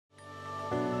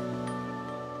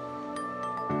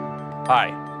Hi,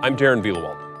 I'm Darin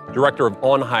Vehlewald, Director of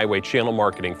On-Highway Channel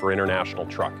Marketing for International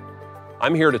Truck.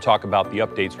 I'm here to talk about the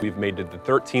updates we've made to the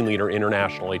 13-liter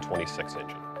International A26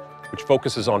 engine, which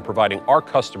focuses on providing our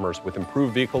customers with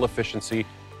improved vehicle efficiency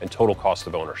and total cost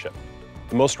of ownership.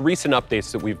 The most recent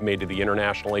updates that we've made to the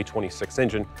International A26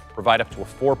 engine provide up to a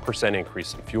 4%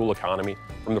 increase in fuel economy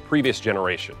from the previous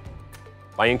generation.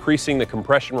 By increasing the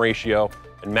compression ratio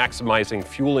and maximizing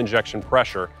fuel injection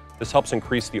pressure, this helps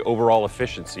increase the overall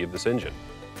efficiency of this engine.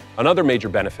 Another major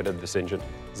benefit of this engine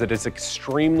is that it's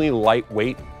extremely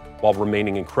lightweight while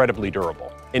remaining incredibly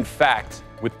durable. In fact,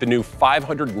 with the new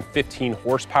 515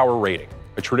 horsepower rating,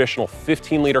 a traditional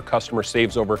 15-liter customer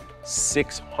saves over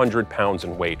 600 pounds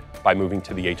in weight by moving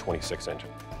to the A26 engine.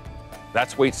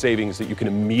 That's weight savings that you can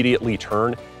immediately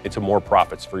turn into more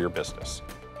profits for your business.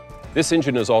 This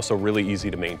engine is also really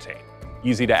easy to maintain.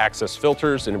 Easy to access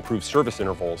filters and improved service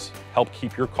intervals help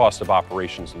keep your cost of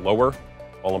operations lower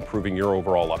while improving your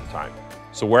overall uptime.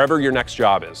 So wherever your next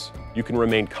job is, you can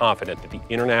remain confident that the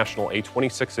International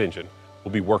A26 engine will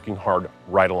be working hard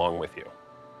right along with you.